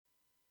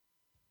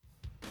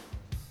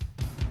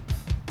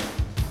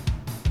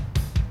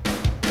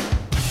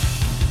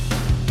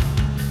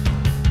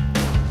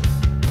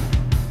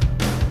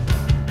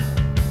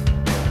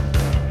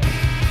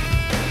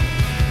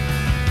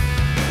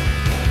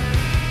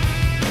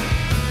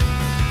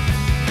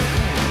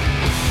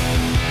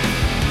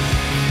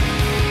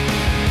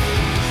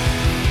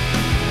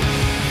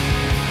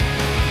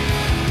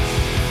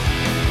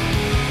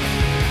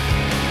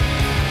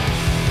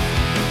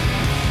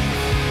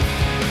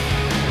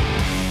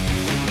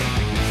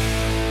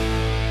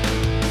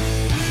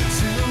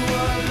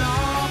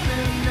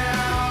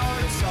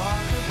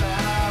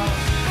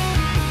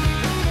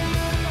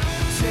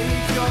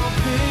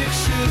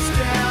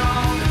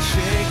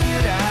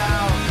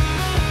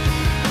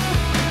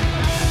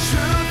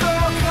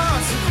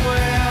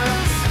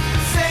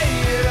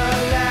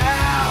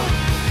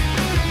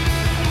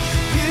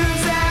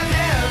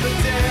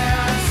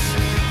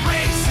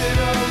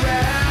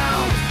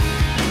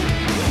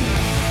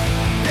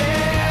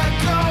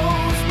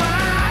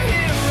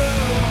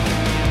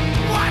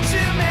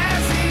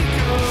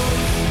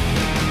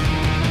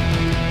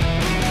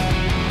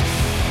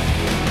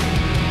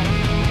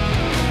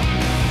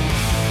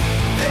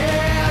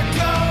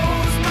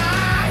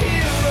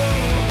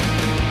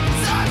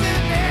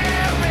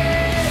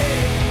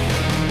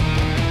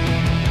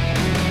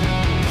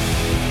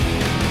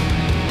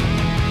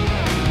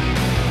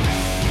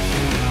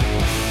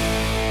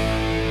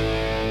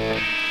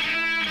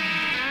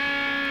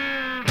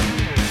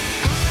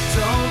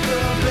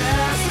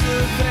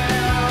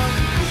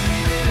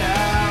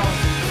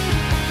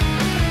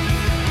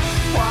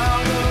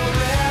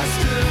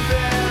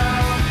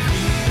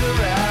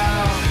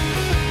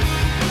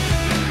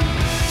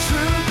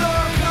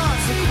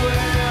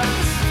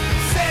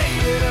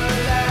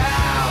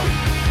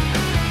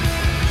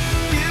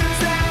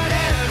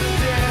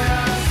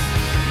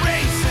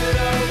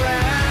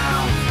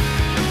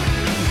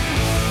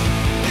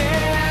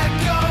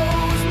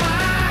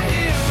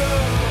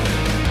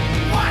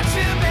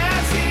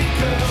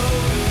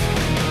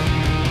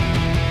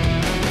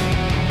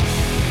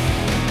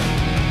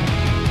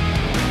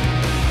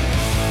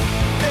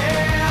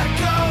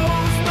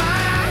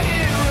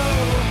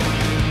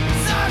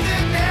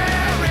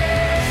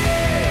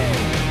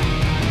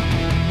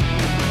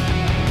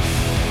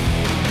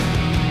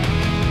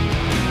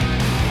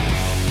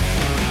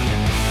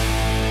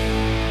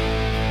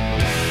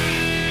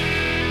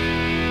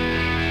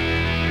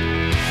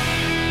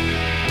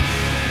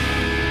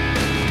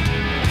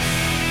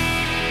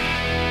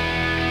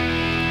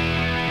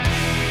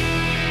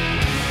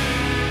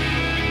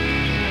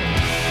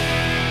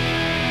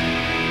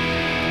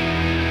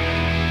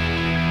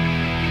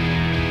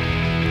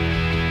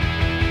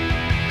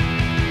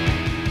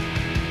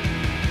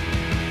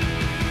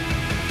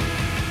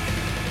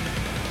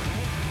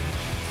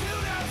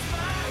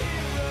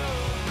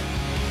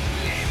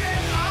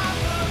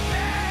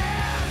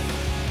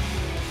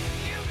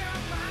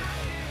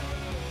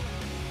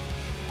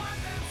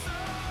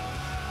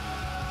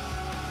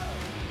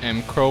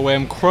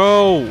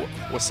mcrow.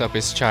 What's up,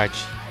 it's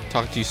Chachi.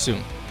 Talk to you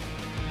soon.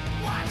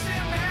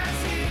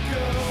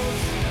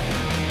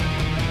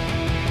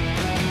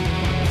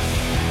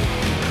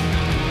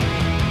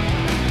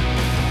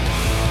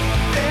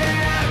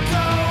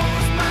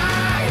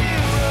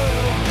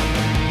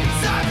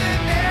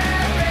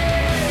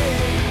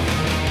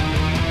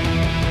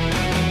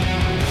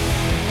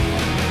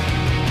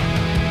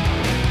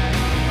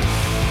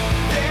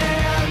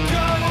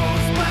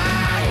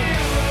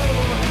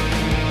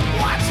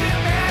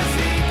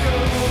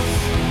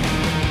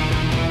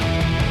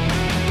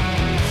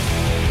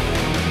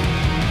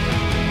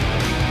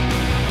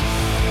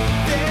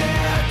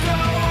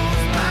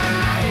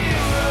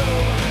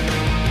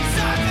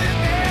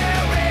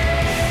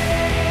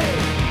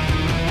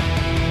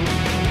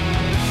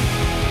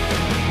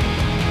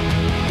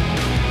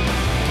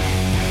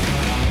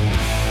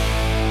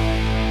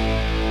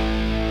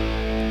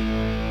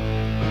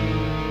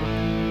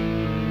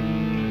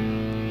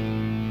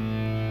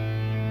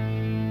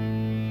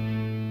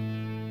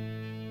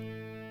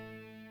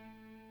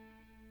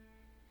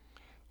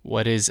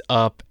 What is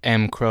up,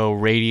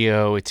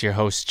 mcrowradio? It's your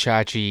host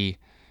Chachi.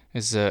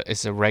 It's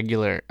a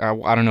regular. I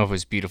don't know if it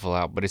was beautiful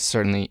out, but it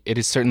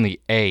is certainly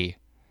a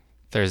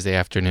Thursday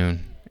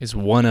afternoon. It's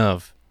one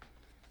of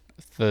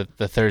the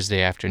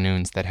Thursday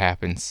afternoons that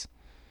happens.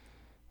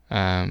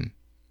 It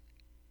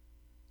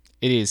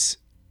is.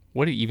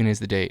 What even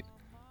is the date?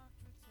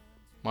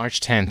 March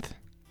 10th,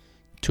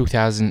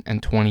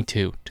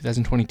 2022.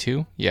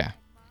 2022? Yeah.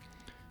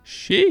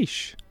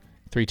 Sheesh.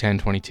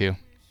 3/10/22.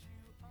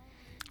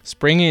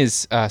 Spring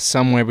is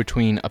somewhere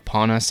between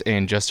upon us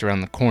and just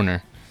around the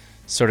corner.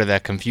 Sort of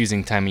that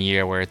confusing time of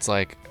year where it's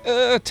like,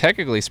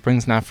 technically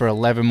spring's not for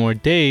 11 more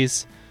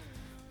days,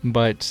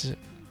 but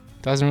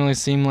doesn't really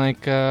seem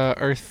like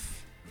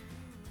Earth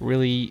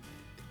really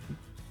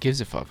gives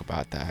a fuck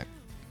about that.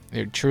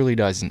 It truly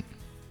doesn't.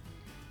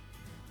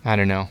 I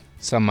don't know.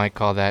 Some might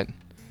call that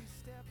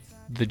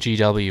the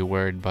GW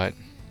word, but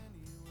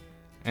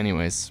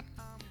anyways,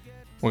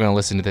 we're going to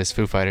listen to this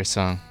Foo Fighters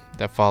song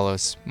that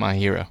follows My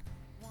Hero,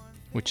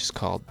 which is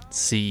called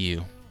See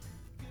You.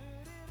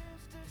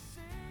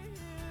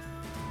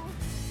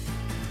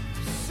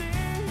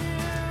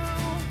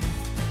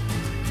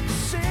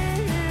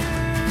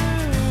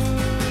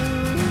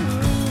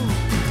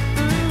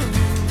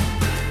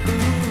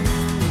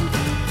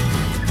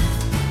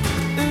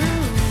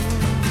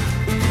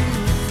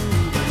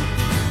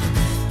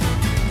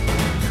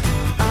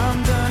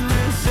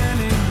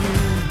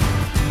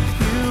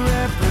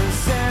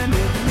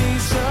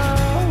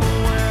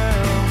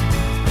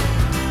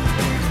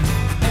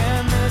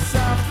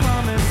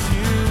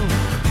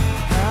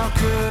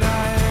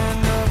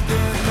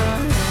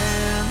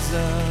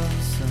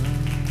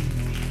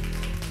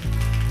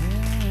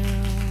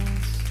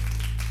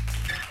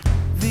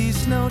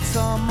 Notes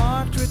are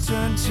marked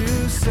return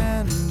to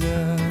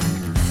sender.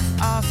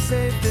 I'll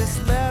save this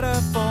letter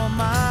for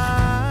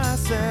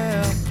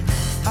myself.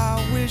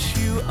 I wish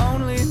you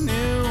only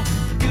knew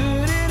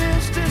good it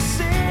is to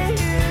see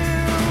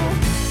you.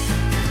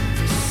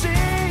 See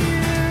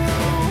you.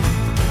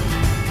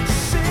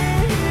 See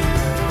you.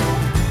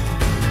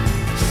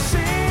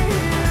 See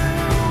you.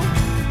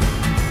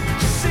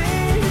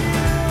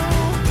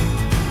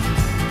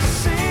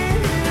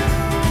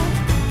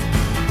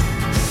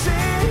 See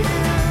you.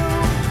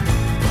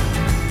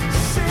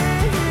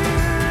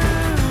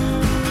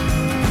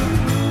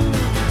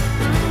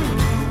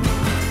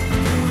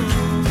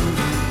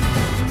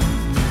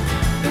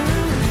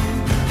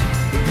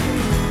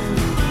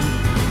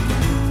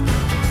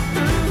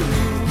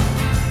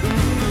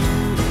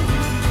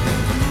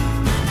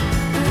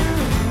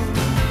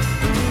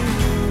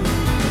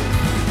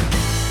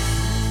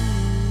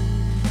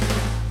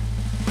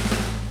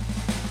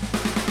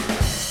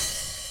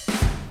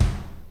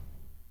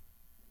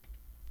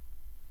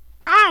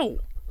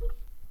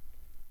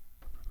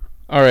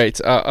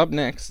 Alright, up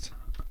next,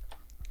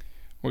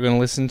 we're going to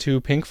listen to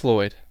Pink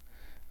Floyd.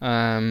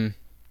 Here's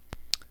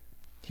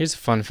a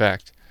fun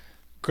fact.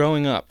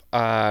 Growing up,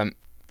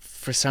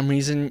 for some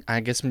reason, I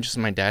guess just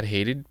my dad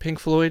hated Pink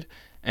Floyd,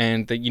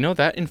 and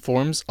that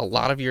informs a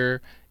lot of your,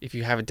 if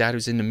you have a dad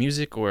who's into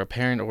music, or a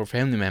parent or a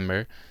family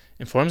member,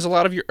 informs a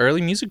lot of your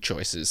early music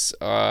choices.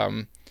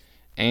 And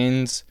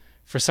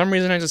for some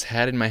reason, I just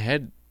had in my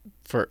head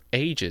for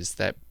ages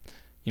that,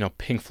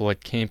 Pink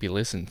Floyd can't be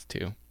listened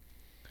to.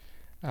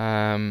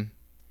 I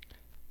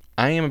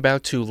am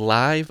about to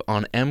live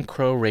on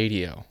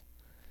mcrowradio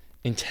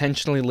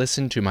intentionally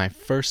listen to my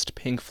first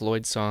Pink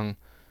Floyd song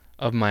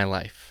of my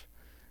life.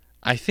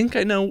 I think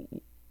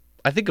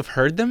I've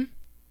heard them,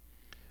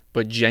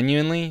 but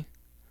genuinely,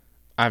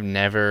 I've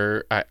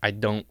never, I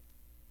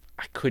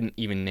couldn't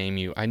even name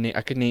you. I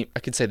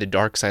could say The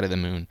Dark Side of the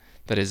Moon.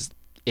 That is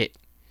it.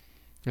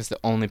 It's the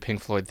only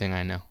Pink Floyd thing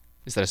I know.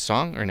 Is that a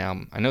song or an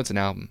album? I know it's an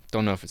album.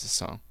 Don't know if it's a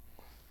song.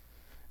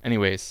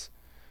 Anyways,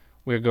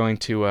 we're going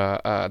to,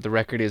 the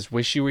record is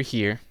Wish You Were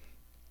Here.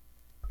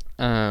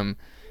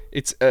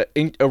 It's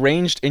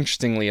arranged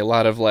interestingly, a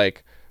lot of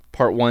like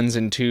part ones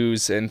and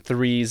twos and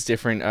threes,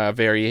 different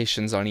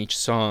variations on each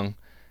song.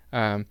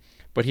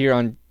 But here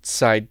on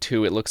side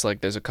 2, it looks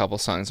like there's a couple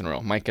songs in a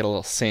row. Might get a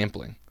little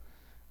sampling.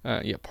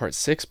 Yeah, part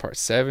 6, part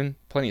 7,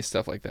 plenty of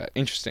stuff like that.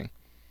 Interesting.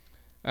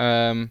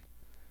 Yeah,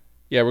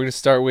 we're going to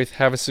start with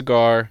Have a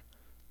Cigar,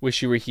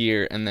 Wish You Were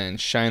Here, and then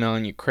Shine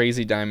On You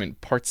Crazy Diamond,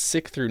 parts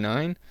 6 through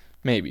 9.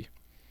 Maybe.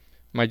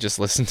 Might just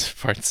listen to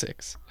part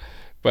 6.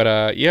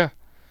 But yeah,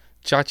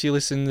 Chachi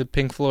listened to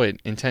Pink Floyd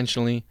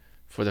intentionally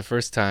for the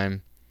first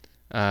time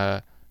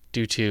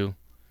due to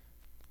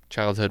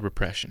childhood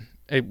repression.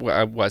 It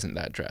wasn't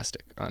that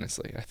drastic,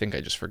 honestly. I think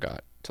I just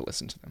forgot to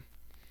listen to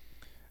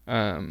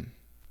them.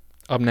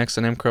 Up next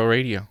on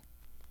mcrowradio,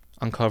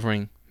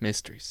 Uncovering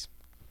Mysteries.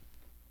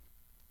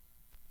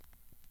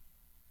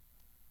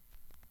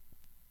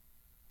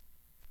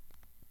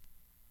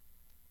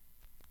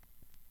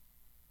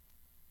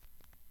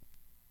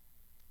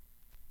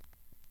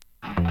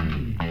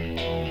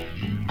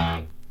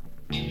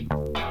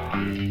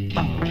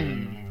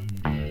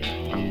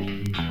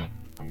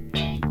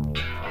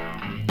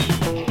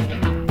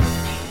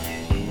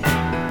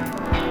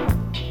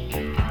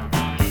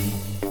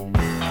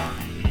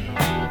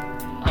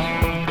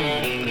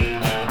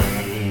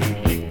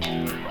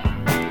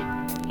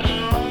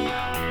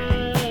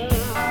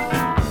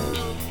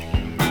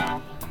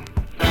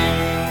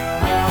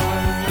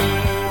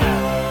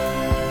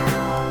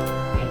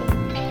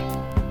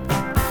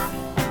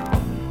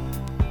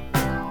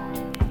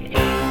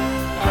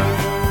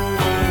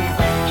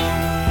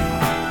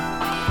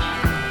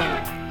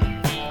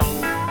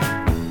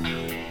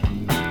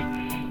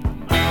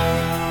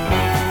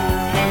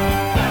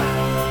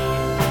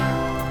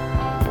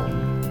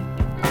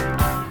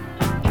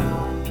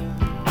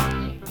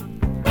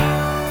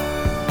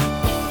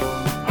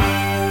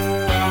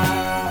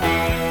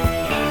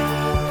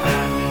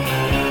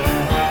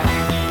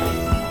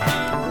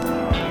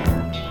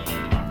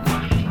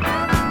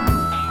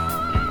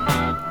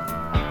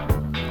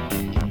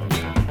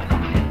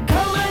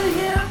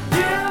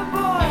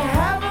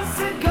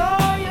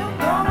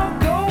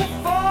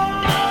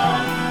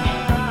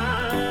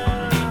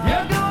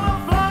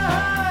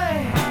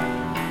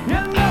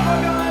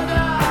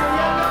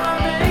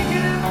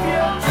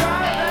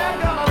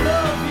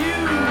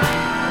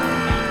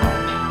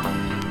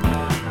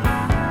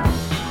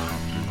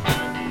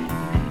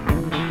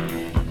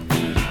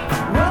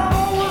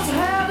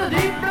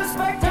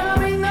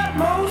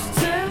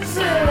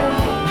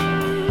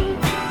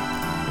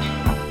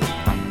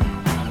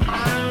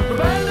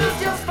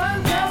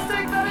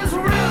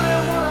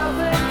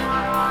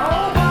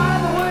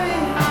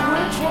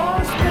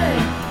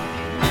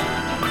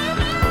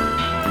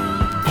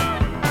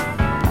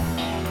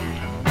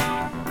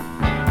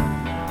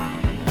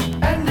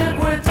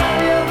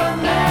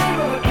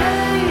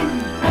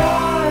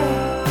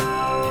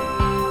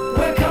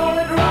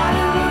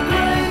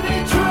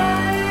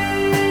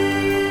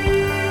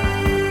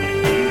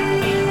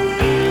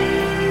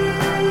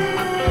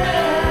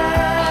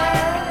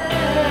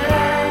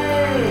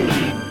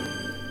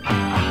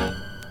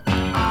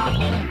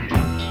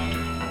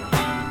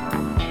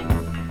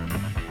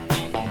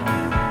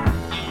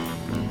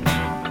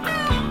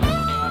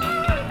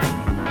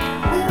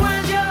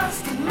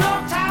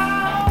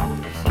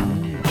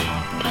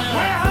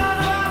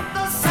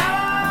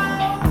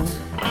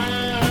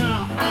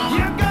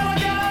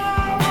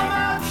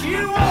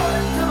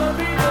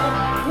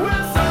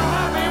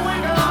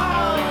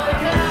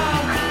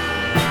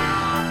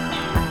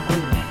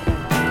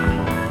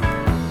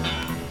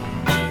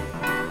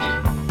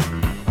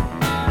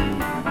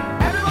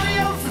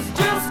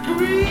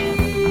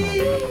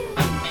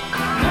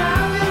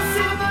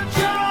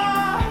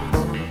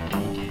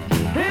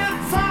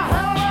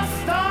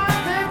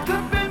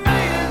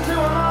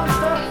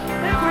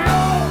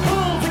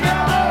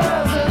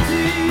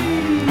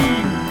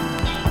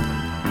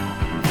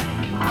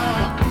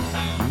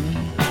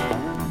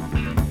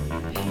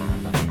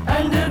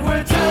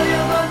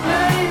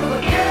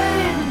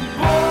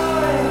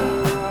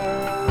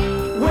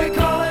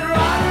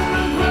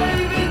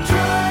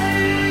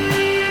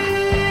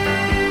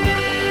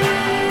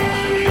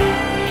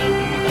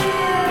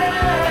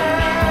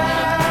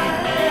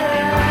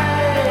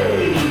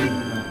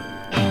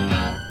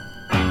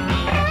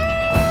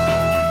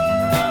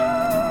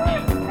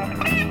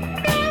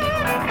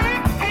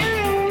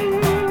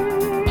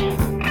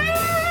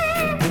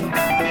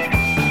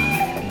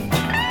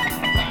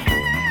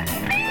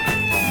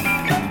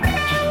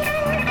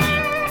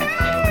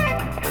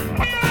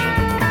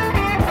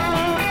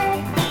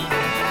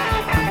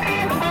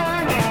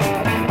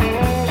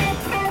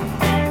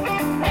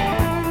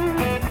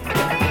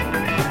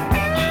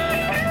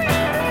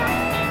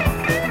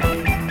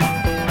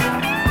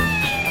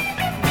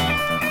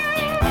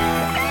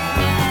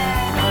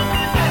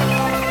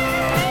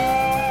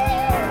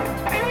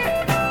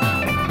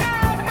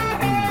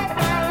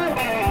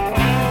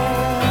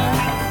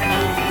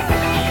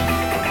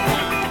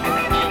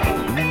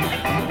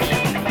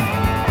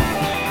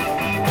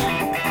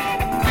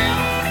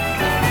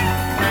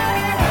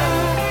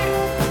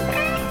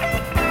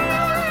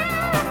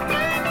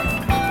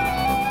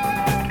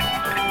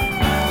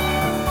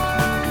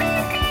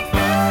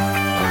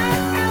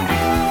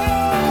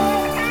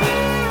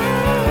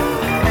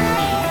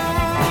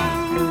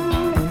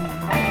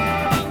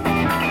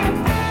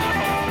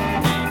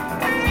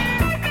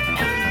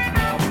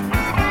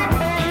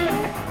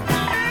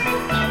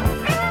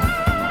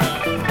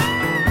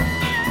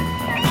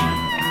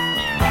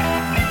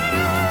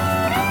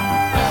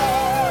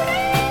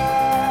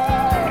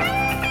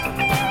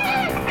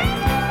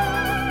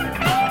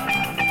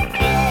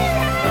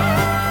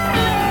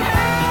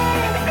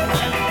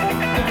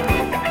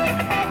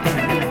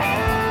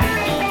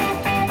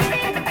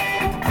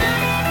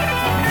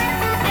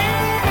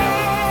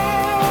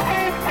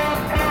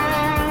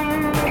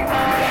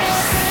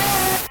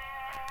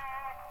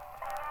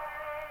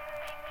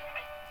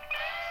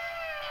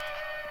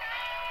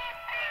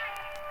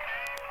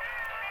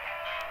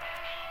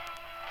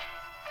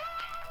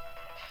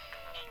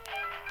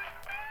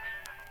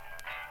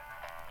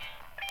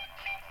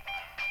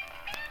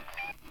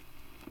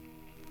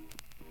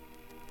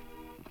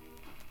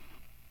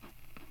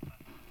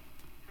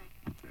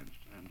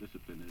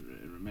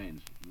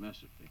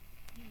 Mercifully.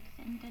 Yes,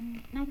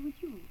 and neither would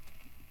you,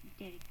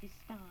 Derek, this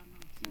star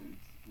nonsense.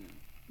 Yeah.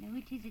 No,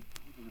 it isn't.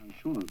 I'm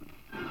sure of it.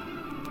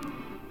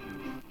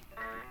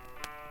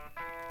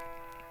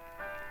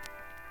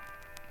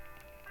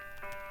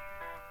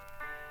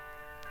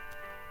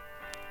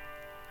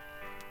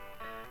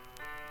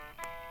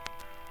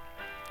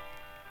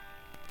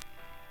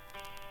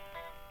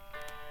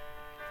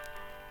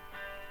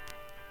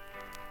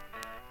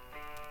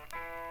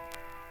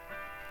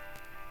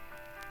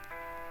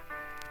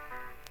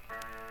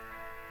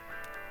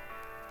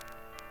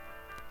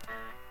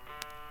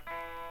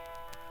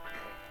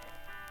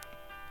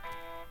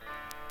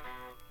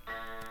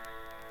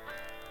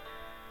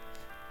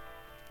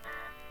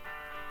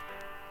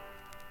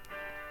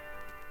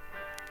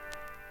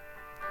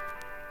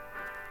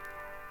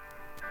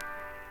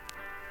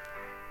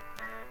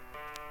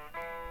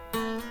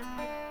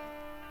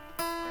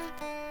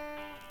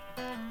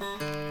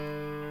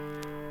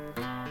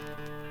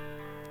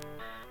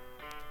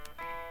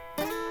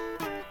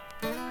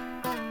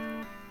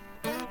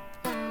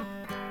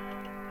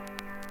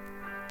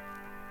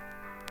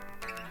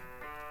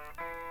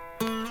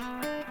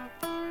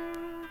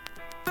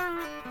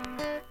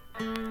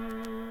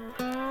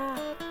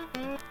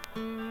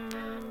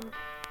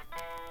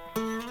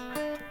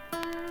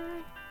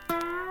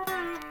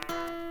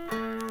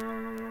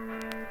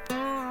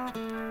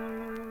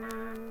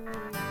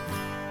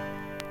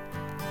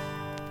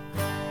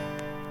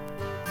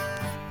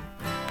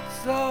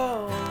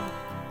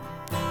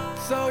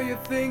 So you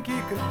think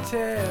you could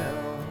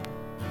tell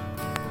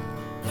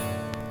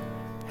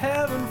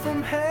heaven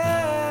from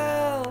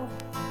hell,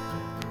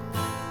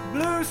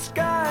 blue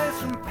skies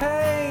from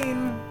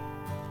pain?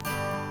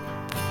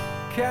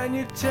 Can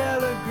you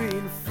tell a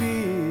green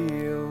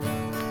field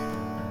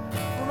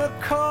from a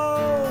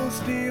cold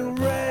steel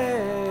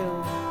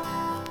rail,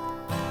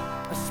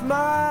 a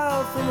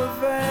smile from a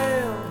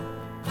veil?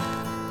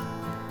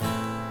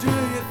 Do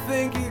you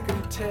think you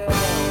can tell?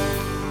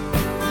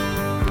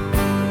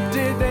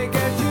 Did they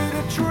get you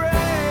to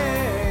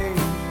train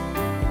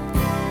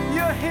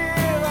your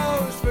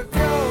heroes for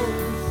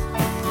ghosts,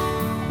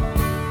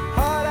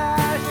 hot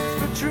ashes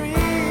for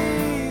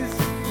trees,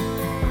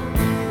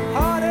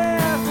 hot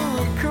air for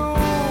a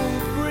cool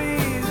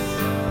breeze,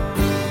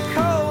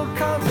 cold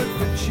comfort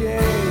for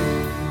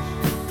change?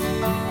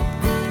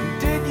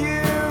 Did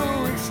you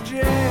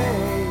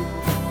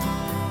exchange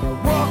a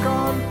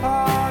walk-on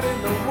part in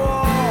the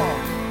war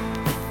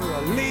for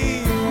a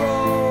lead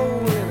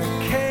role in a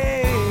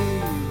cage?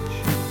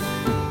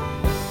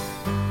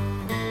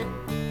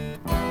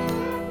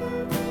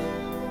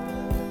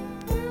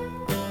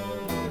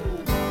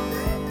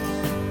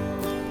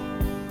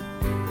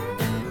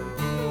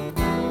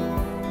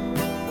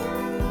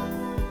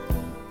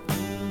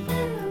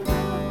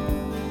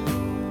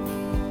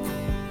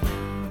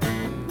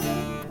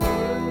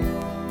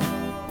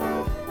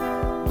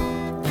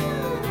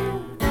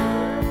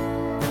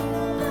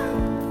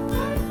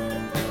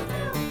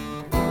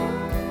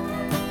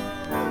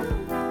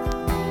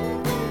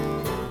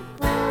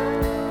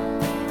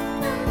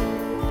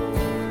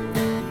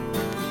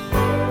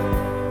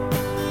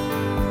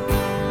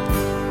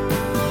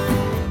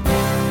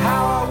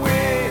 How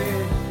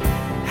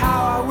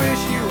I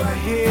wish you were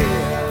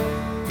here.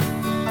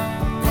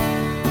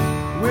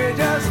 We're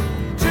just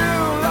two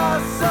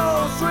lost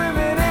souls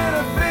swimming in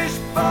a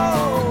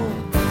fishbowl,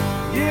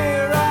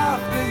 year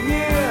after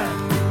year,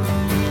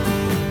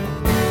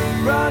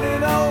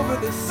 running over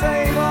the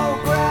same old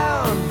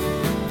ground.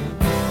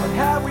 What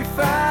have we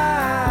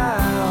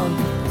found?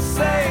 The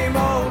same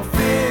old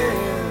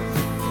fears.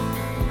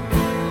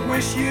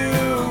 Wish you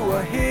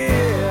were here.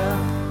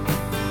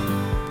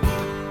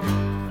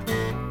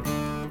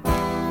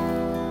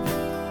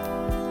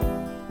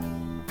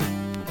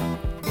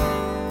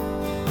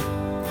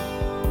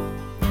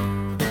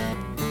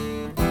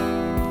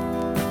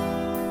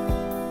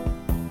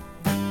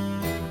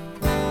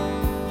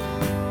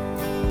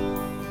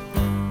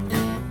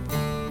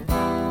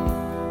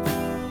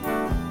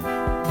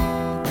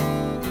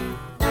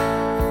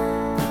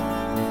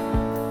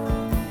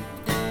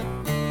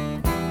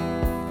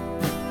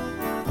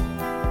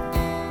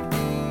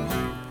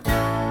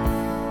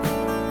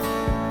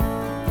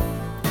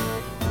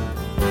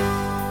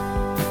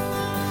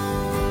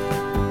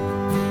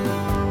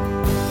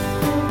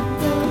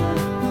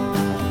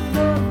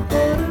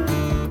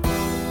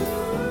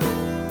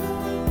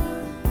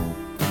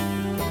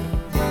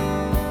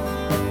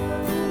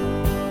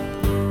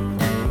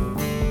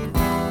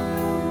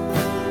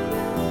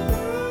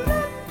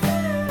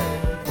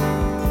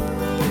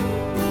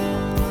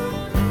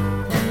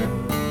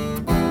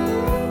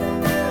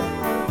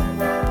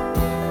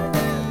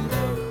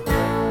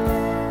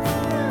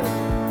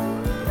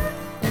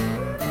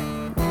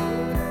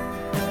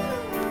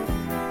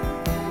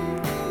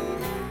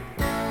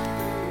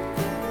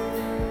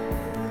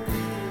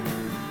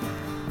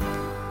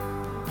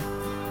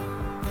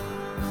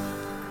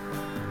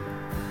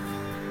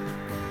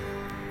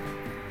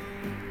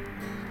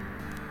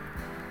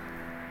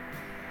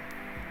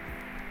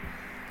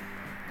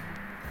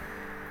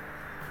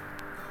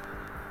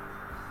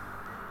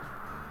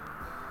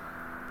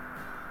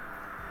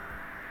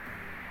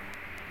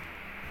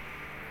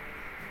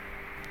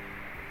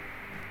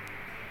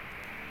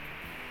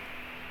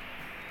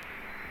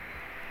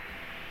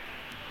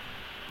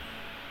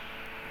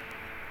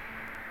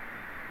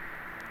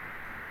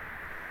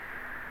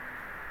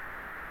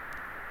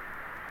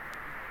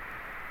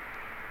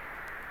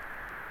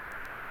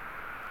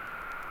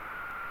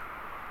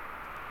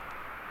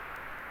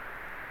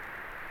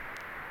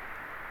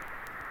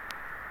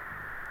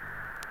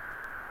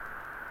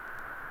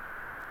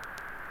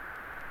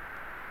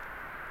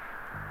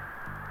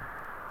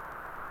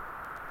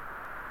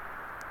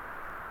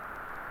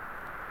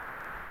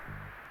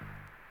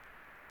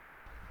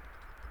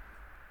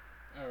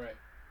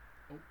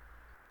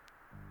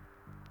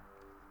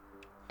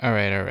 All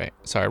right.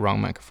 Sorry,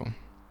 wrong microphone.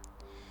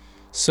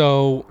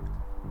 So,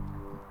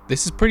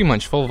 this is pretty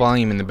much full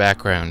volume in the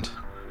background.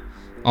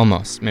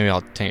 Almost. Maybe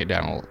I'll take it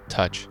down a little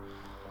touch.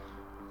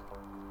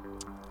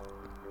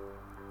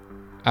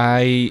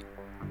 I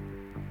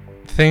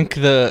think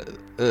the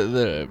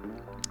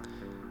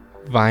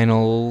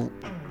vinyl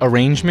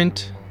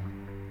arrangement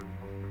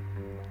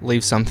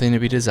leaves something to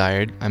be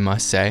desired, I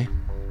must say.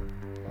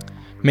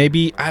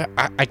 Maybe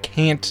I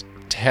can't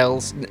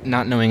tell,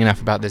 not knowing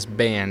enough about this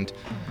band,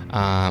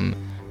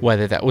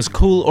 whether that was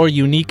cool or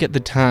unique at the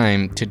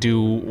time to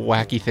do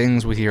wacky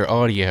things with your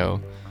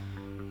audio.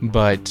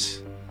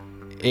 But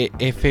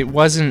if it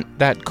wasn't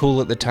that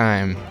cool at the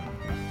time,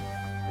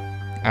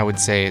 I would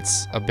say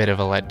it's a bit of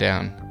a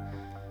letdown.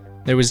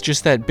 There was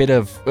just that bit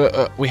of...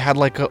 we had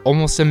like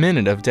almost a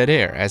minute of dead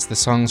air as the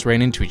songs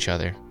ran into each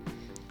other.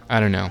 I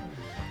don't know.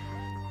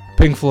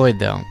 Pink Floyd,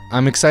 though.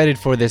 I'm excited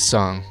for this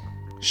song.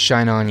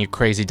 Shine On, You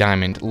Crazy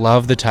Diamond.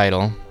 Love the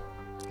title.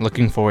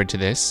 Looking forward to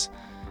this.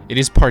 It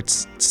is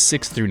parts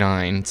 6 through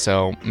 9,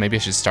 so maybe I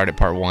should start at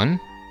part 1?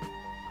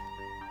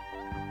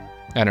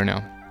 I don't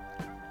know.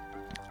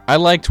 I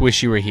liked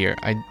Wish You Were Here.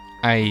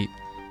 I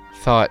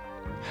thought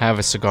Have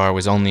a Cigar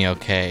was only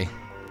okay.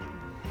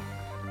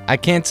 I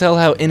can't tell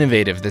how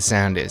innovative the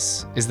sound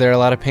is. Is there a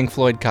lot of Pink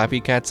Floyd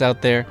copycats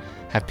out there?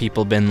 Have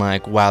people been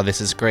like, wow, this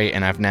is great,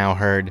 and I've now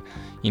heard,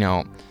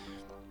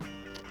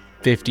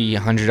 50,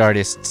 100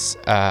 artists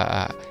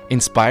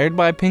inspired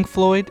by Pink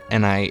Floyd,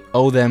 and I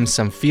owe them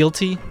some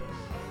fealty?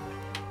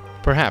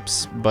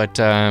 Perhaps, but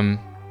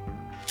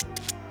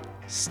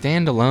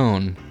Stand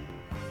Alone,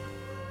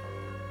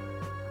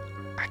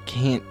 I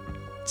can't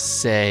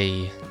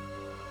say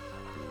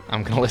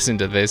I'm gonna listen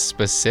to this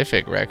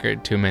specific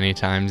record too many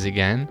times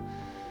again.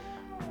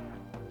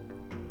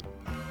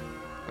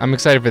 I'm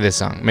excited for this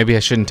song. Maybe I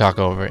shouldn't talk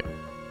over it.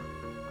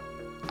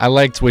 I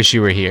liked Wish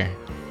You Were Here.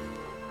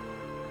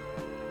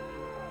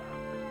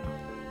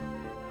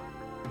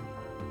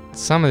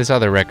 Some of this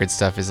other record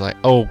stuff is like,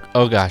 oh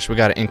gosh, we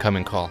got an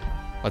incoming call.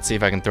 Let's see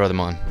if I can throw them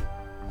on.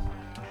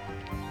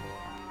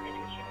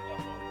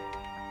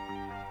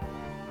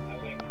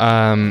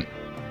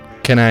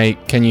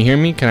 Can you hear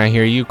me? Can I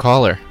hear you,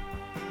 caller?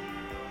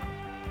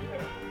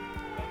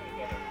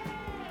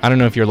 I don't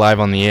know if you're live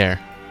on the air,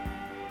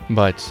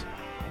 but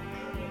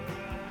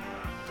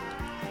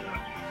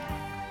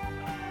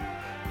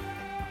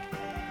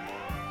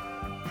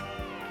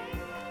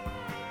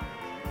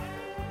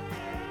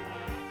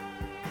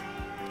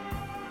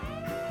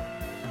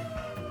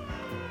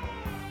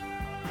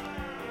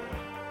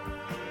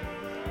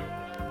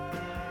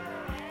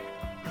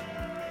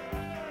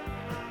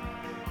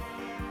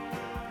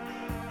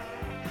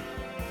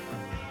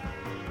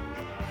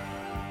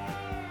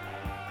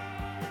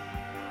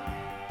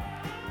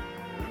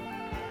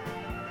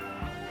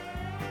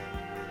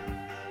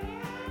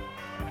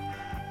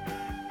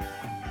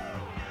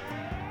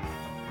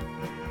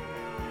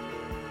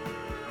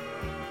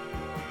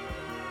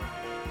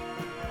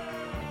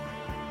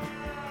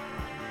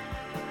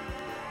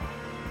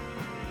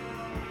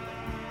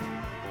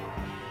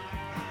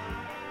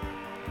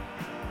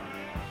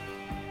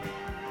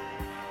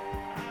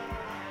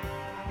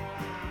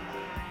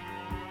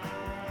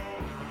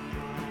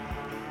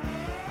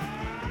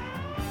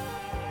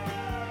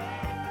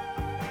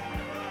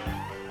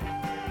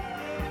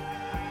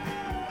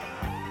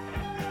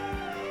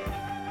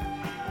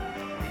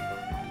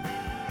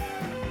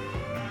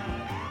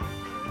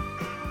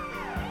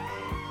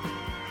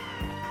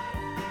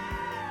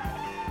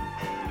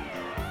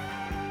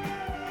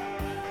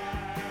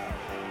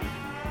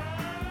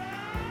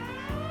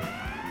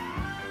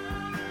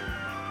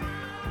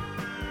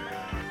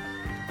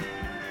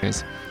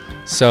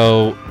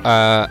so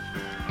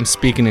I'm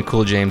speaking to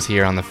Cool James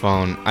here on the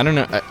phone. I don't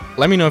know.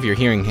 Let me know if you're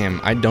hearing him.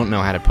 I don't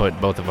know how to put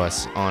both of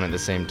us on at the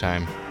same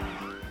time.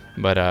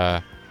 But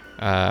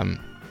I'm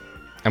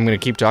gonna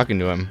keep talking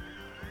to him.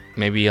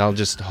 Maybe I'll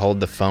just hold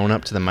the phone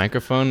up to the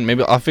microphone.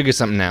 Maybe I'll figure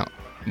something out.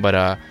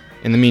 But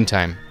in the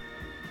meantime,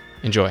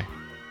 enjoy.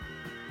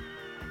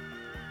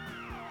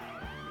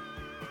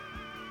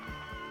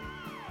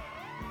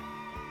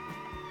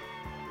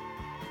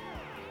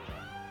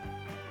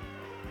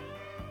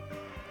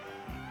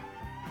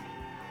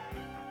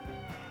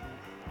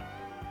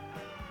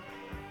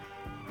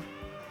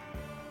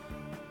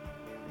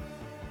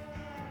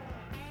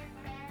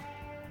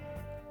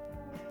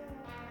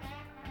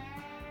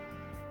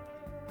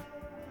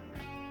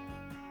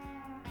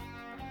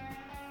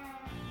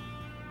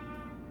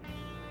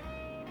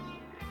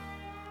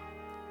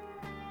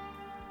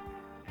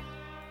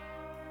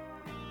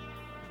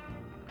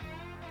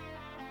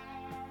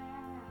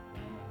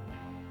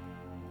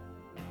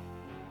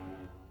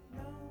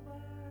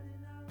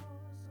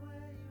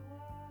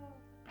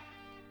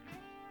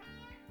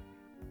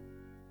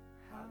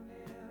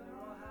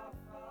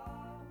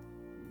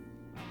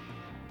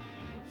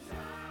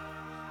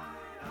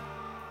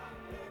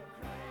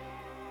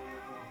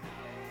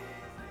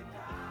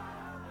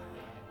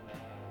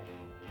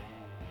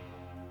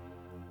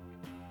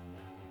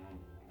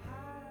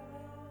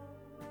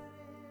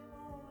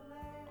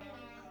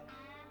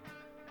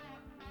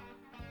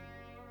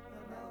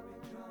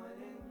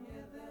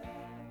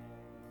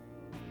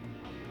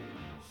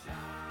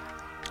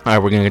 All right,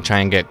 we're going to try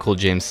and get Cool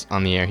James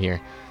on the air here.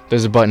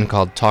 There's a button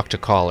called Talk to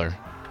Caller.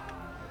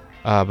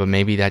 But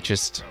maybe that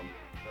just... That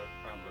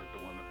sounds like the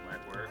one that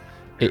might work.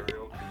 It-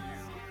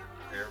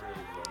 Ariel's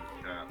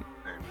on the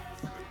chat.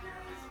 Same.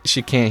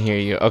 She can't hear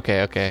you.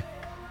 Okay.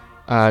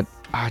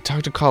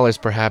 Talk to callers,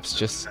 perhaps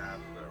just... Tab,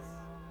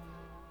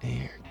 so.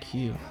 Air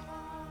Q.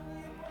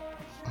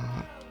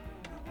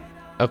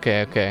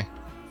 Okay.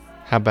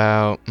 How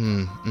about...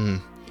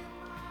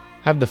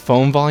 Have the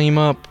phone volume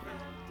up?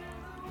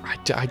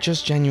 I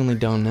just genuinely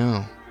don't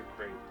know. It's a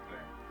great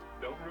thing.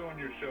 Don't ruin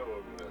your show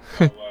over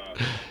this.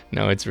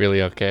 No, it's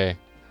really okay.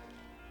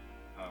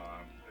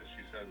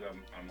 She says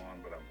I'm on,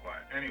 but I'm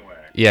quiet. Anyway.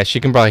 Yeah, she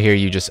can probably hear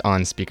you just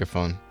on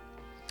speakerphone.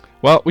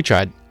 Well, we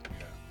tried.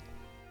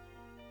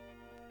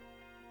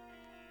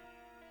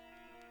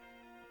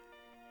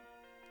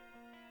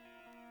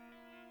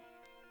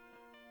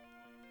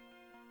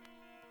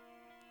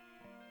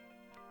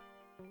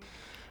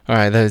 All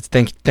right,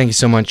 thank you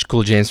so much,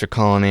 Cool James, for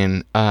calling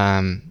in.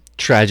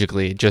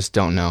 Tragically, just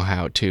don't know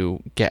how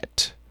to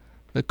get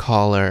the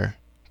caller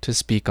to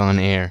speak on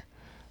air.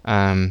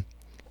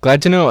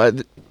 Glad to know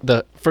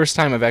the first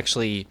time I've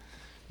actually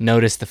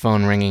noticed the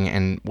phone ringing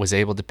and was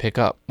able to pick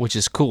up, which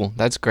is cool.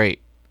 That's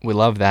great. We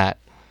love that.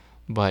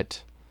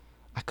 But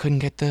I couldn't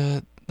get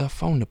the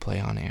phone to play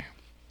on air.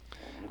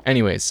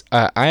 Anyways,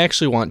 I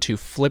actually want to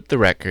flip the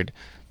record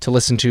to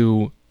listen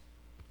to,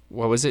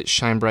 what was it?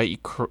 Shine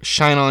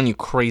On, You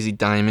Crazy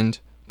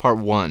Diamond, Part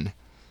 1.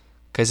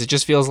 Because it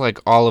just feels like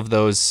all of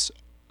those...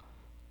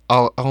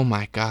 Oh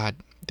my god,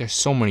 there's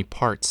so many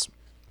parts.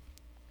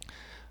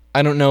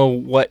 I don't know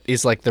what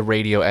is like the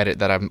radio edit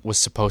that I was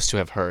supposed to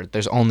have heard.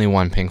 There's only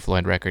one Pink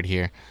Floyd record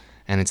here,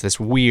 and it's this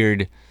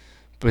weird,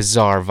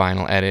 bizarre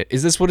vinyl edit.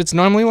 Is this what it's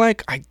normally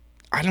like? I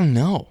don't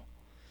know.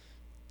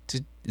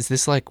 Is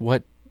this like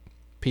what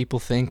people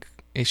think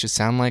it should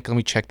sound like? Let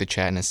me check the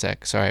chat in a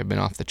sec. Sorry, I've been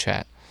off the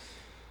chat.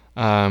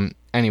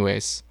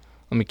 Anyways,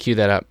 let me cue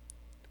that up.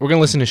 We're going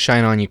to listen to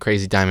Shine On You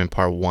Crazy Diamond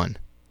Part 1.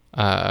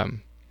 I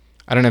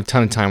don't have a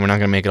ton of time. We're not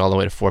going to make it all the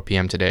way to 4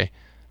 p.m. today.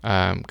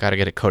 Got to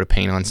get a coat of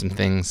paint on some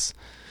things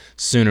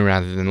sooner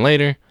rather than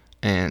later,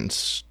 and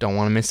don't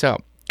want to miss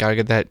out. Got to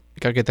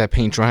get that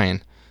paint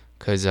drying,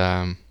 because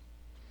it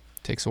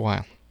takes a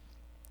while.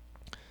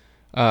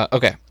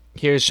 Okay,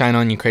 here's Shine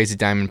On You Crazy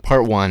Diamond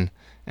Part 1,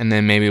 and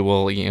then maybe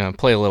we'll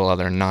play a little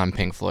other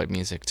non-Pink Floyd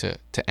music to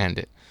end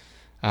it.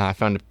 I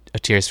found a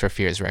Tears for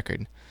Fears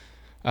record.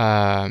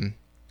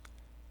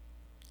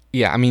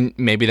 Yeah, I mean,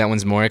 maybe that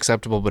one's more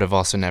acceptable, but I've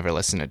also never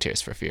listened to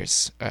Tears for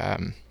Fears.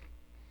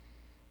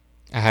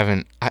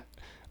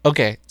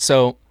 Okay,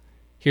 so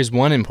here's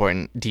one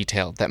important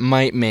detail that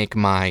might make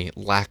my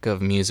lack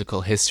of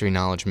musical history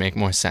knowledge make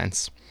more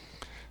sense.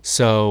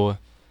 So,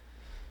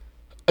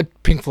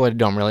 Pink Floyd I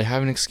don't really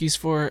have an excuse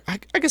for. I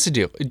guess I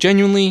do.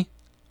 Genuinely,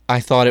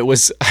 I thought it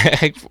was,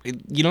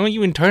 you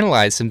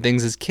internalize some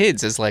things as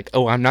kids as like,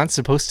 oh, I'm not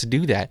supposed to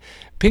do that.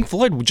 Pink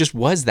Floyd just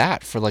was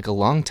that for like a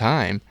long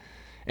time.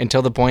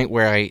 Until the point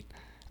where I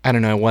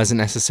don't know, I wasn't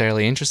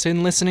necessarily interested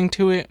in listening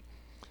to it.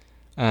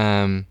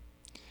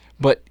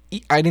 But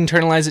I'd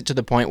internalize it to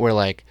the point where,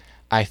 like,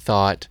 I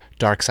thought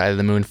Dark Side of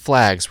the Moon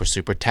Flags were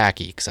super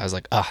tacky. Because I was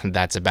like, oh,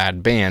 that's a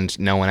bad band.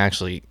 No one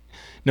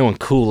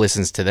cool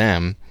listens to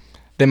them.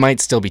 They might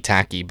still be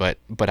tacky, but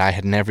I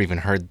had never even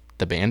heard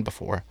the band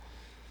before.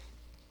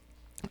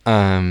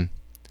 Yeah,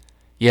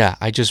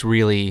 I just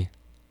really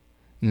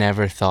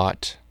never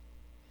thought...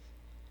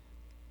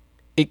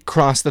 It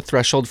crossed the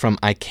threshold from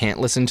I can't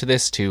listen to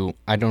this to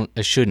I don't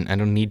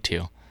need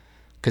to,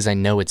 because I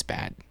know it's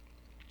bad.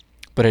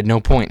 But at no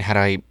point had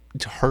I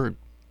heard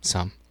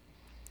some.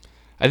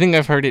 I think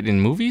I've heard it in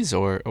movies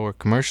or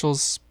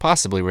commercials,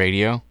 possibly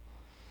radio.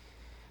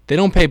 They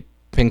don't play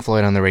Pink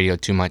Floyd on the radio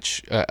too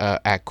much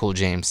at Cool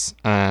James.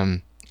 I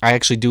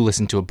actually do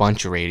listen to a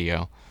bunch of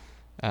radio.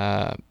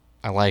 I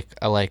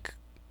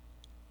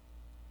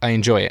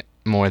enjoy it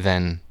more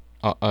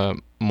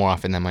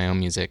often than my own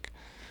music.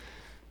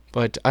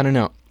 But I don't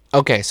know.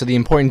 Okay, so the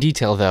important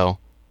detail, though,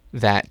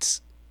 that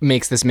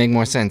makes this make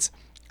more sense.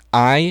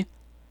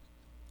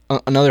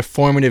 Another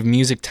formative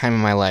music time in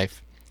my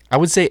life, I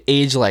would say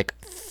age like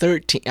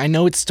 13. I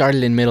know it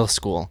started in middle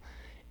school.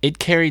 It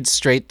carried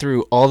straight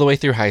through, all the way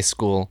through high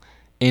school,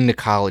 into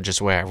college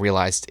is where I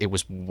realized it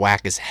was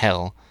whack as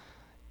hell.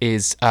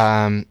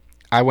 I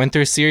went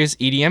through a serious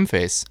EDM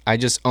phase. I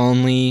just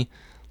only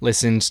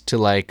listened to,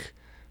 like,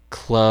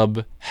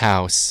 club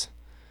house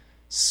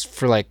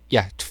for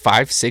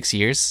 5-6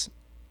 years.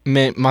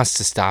 Must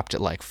have stopped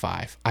at like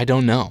 5. I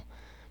don't know,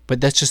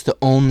 but that's just the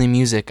only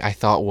music I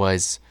thought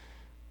was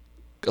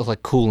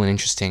like cool and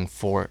interesting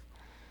for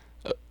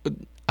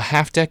a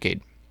half decade.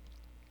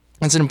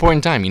 That's an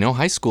important time,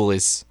 high school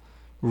is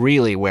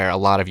really where a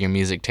lot of your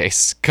music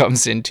taste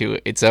comes into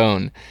its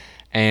own.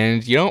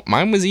 And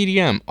mine was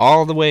EDM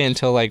all the way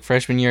until like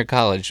freshman year of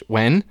college,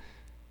 when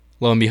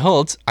lo and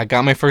behold, I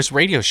got my first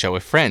radio show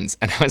with friends,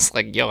 and I was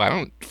like, yo, I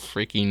don't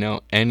freaking know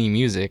any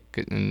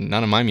music, and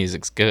none of my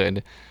music's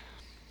good.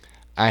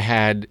 I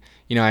had,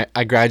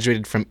 I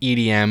graduated from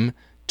EDM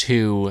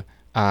to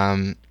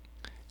um,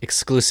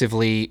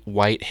 exclusively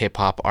white hip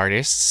hop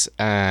artists.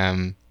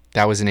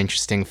 That was an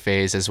interesting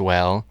phase as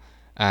well.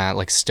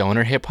 Like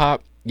stoner hip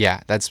hop.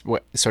 Yeah, that's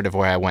sort of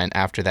where I went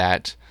after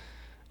that.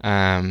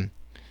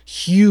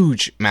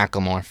 Huge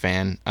Macklemore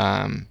fan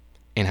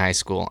in high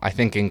school. I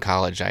think in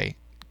college I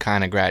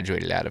kind of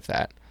graduated out of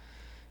that.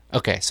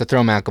 Okay, so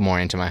throw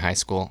Macklemore into my high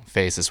school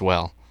phase as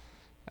well.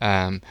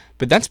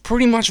 But that's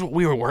pretty much what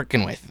we were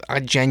working with.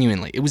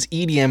 Genuinely, it was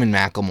EDM and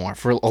Macklemore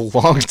for a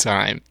long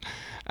time.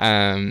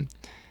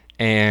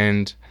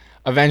 And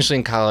eventually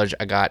in college,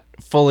 I got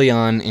fully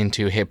on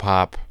into hip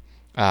hop,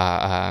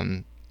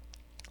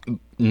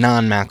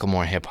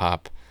 non-Macklemore hip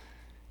hop,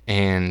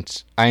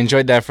 and I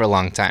enjoyed that for a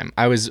long time.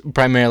 I was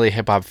primarily a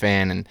hip hop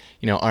fan, and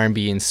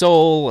R&B and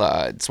soul.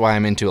 It's why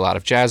I'm into a lot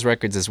of jazz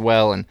records as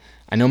well, and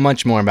I know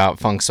much more about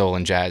funk, soul,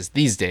 and jazz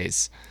these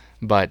days.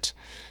 But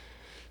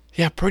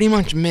yeah, pretty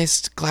much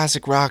missed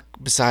classic rock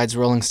besides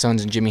Rolling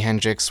Stones and Jimi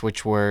Hendrix,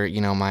 which were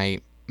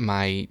the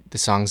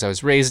songs I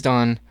was raised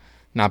on.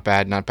 Not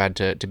bad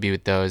to be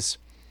with those.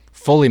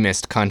 Fully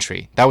missed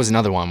country. That was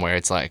another one where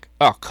it's like,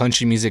 oh,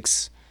 country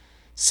music's,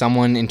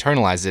 someone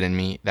internalized it in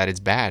me that it's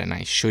bad and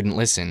I shouldn't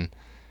listen.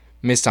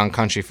 Missed on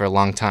country for a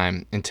long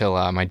time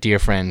until my dear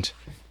friend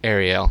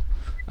Ariel,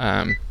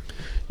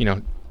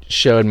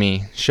 showed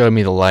me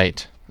the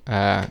light.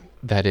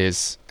 That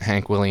is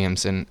Hank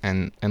Williams and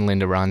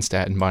Linda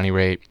Ronstadt and Bonnie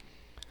Raitt.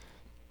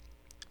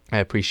 I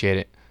appreciate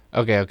it.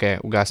 Okay,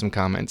 we got some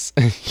comments.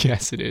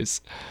 Yes, it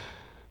is.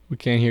 We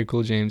can't hear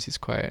Cool James, he's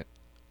quiet.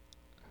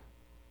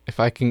 If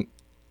I can,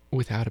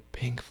 without a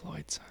Pink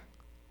Floyd song.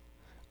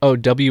 Oh,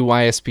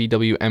 WYSP,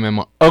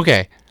 WMMR.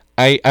 Okay,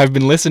 I've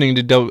been listening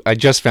to, I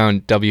just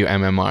found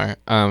WMMR.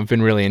 I've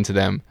been really into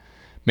them.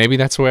 Maybe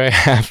that's where I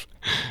have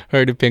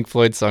heard a Pink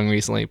Floyd song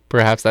recently.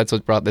 Perhaps that's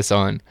what brought this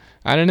on.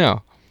 I don't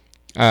know.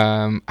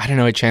 I don't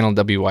know what channel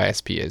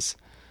WYSP is,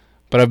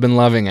 but I've been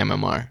loving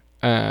MMR.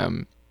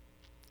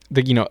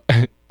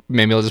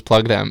 Maybe I'll just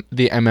plug them.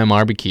 The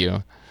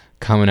MMRBQ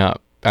coming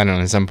up. I don't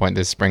know, at some point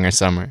this spring or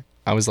summer.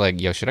 I was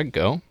like, yo, should I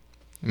go?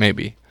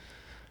 Maybe.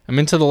 I'm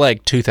into the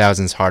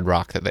 2000s hard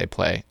rock that they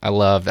play. I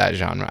love that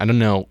genre. I don't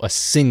know a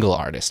single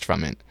artist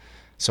from it,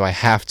 so I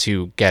have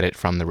to get it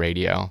from the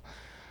radio.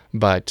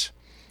 But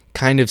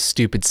kind of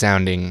stupid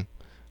sounding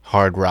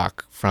hard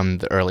rock from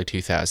the early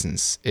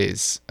 2000s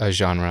is a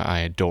genre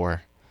I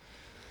adore.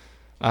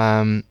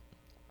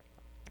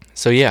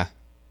 So yeah,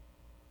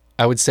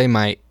 I would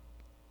say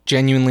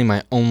genuinely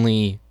my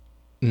only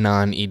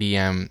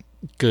non-EDM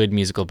good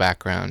musical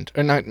background,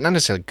 or not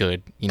necessarily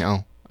good,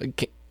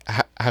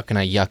 how can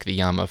I yuck the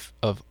yum of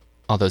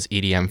all those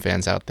EDM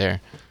fans out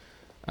there?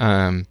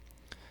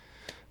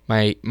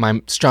 My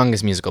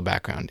strongest musical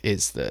background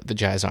is the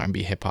jazz,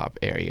 R&B, hip hop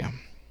area.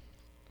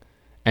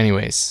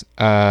 Anyways,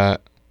 do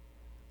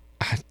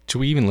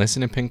we even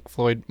listen to Pink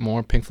Floyd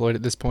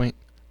at this point?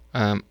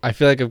 I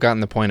feel like I've gotten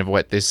the point of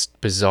what this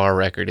bizarre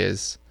record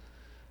is.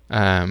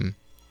 Let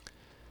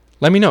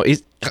me know.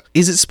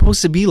 Is it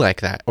supposed to be like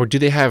that? Or do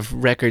they have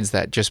records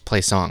that just play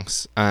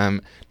songs?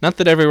 Not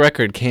that every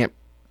record can't,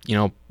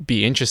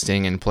 be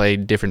interesting and play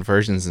different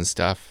versions and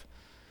stuff.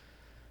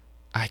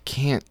 I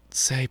can't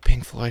say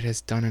Pink Floyd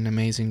has done an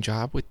amazing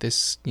job with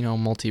this,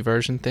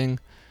 multi-version thing.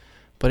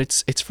 But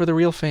it's for the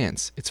real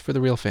fans. It's for the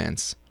real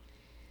fans.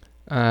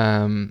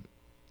 Yeah.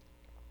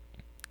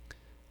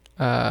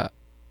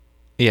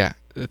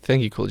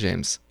 Thank you, Cool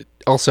James.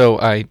 Also,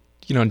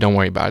 don't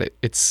worry about it.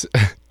 It's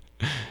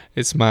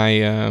it's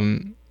my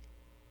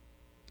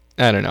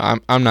I don't know.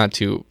 I'm not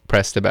too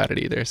pressed about it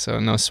either, so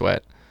no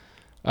sweat.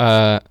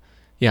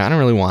 Yeah, I don't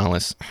really want to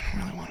listen to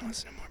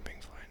more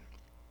Pink Floyd.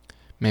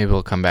 Maybe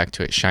we'll come back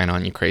to it. Shine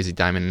On You Crazy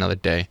Diamond another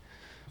day.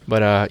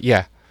 But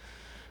yeah,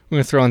 I'm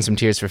gonna throw in some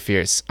Tears for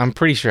Fears. I'm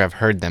pretty sure I've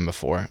heard them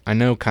before. I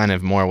know kind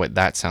of more what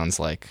that sounds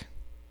like.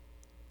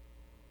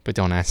 But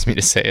don't ask me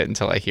to say it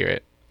until I hear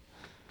it.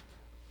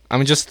 I'm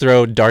gonna just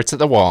throw darts at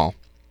the wall.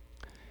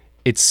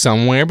 It's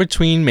somewhere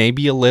between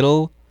maybe a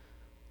little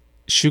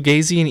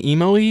shoegazy and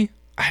emo-y.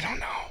 I don't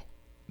know.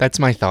 That's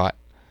my thought.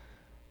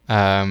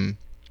 I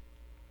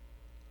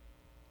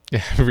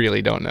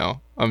really don't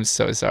know. I'm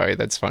so sorry.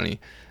 That's funny.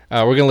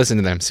 We're gonna listen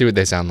to them, see what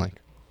they sound like.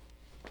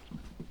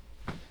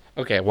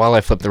 Okay, while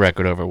I flip the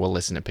record over, we'll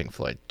listen to Pink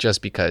Floyd,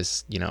 just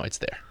because, it's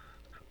there.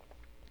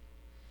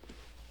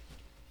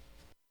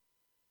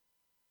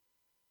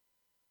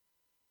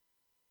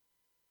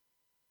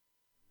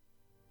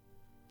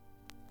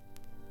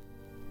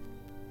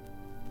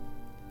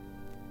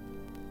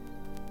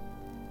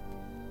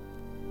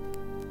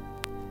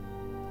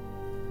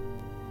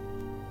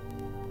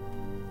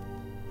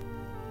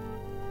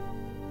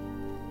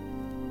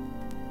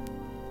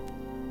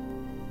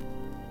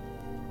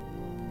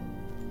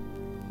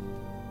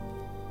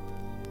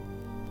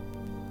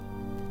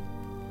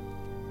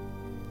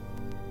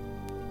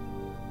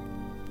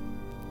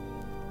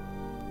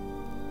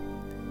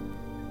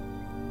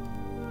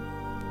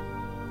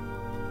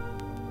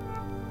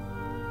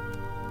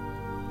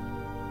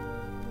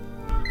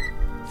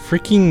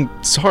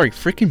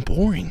 Freaking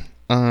boring.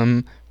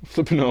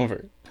 Flipping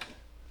over.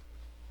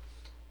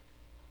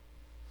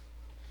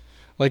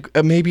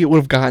 Like, maybe it would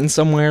have gotten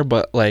somewhere,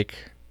 but, like,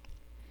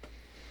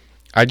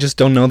 I just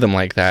don't know them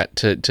like that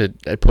to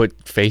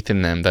put faith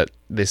in them that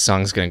this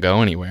song's going to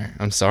go anywhere.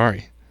 I'm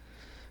sorry.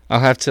 I'll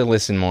have to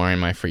listen more in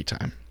my free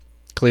time.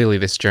 Clearly,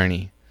 this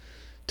journey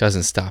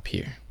doesn't stop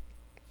here.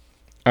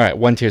 All right,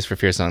 one Tears for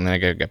Fears song, then I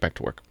got to get back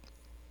to work.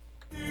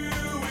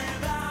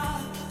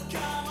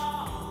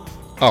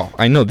 Oh,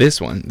 I know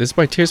this one. This is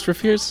by Tears for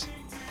Fears?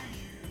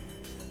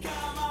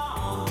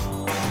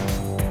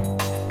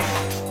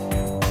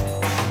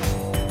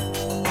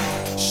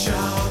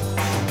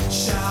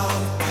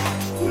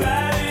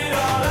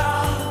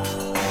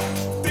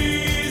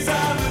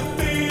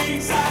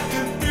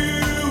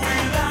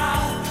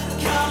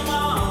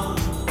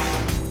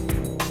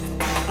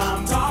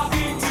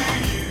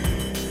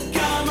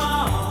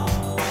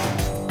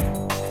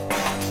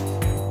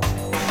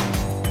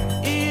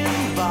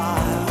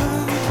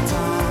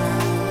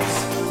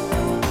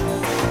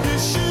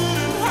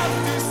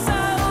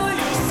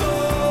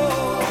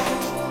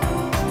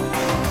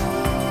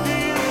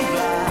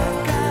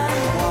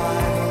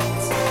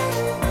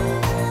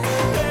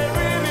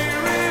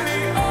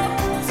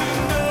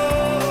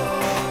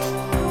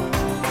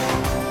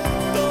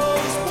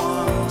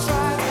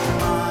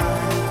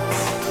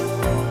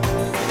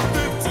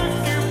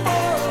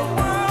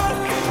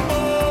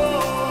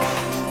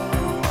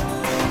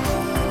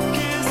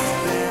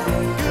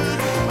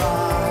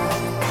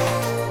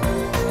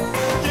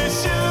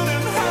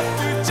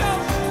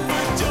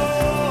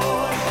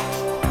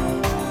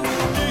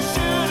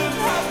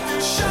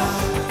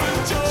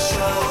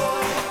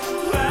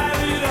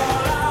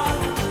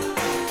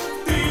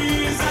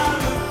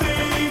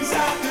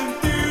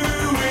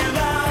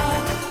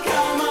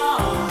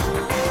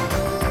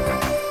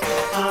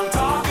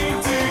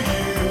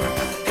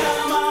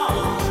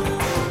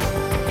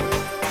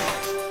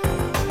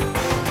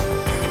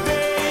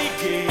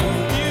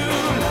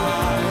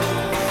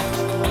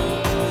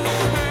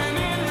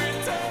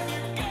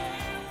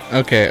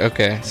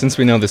 Okay. Since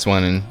we know this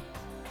one, and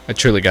I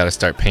truly got to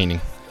start painting,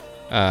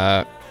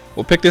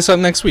 we'll pick this up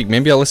next week.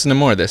 Maybe I'll listen to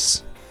more of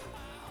this.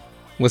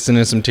 Listen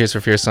to some Tears for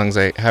Fears songs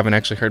I haven't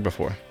actually heard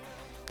before.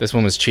 This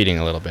one was cheating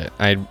a little bit.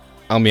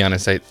 I'll be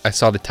honest, I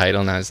saw the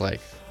title and I was like,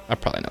 I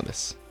probably know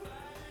this.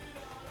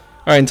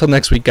 Alright, until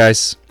next week,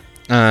 guys.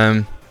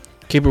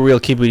 Keep it real,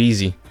 keep it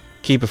easy.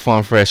 Keep it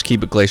farm fresh,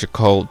 keep it glacier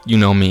cold. You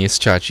know me, it's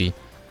Chachi.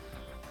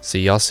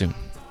 See y'all soon.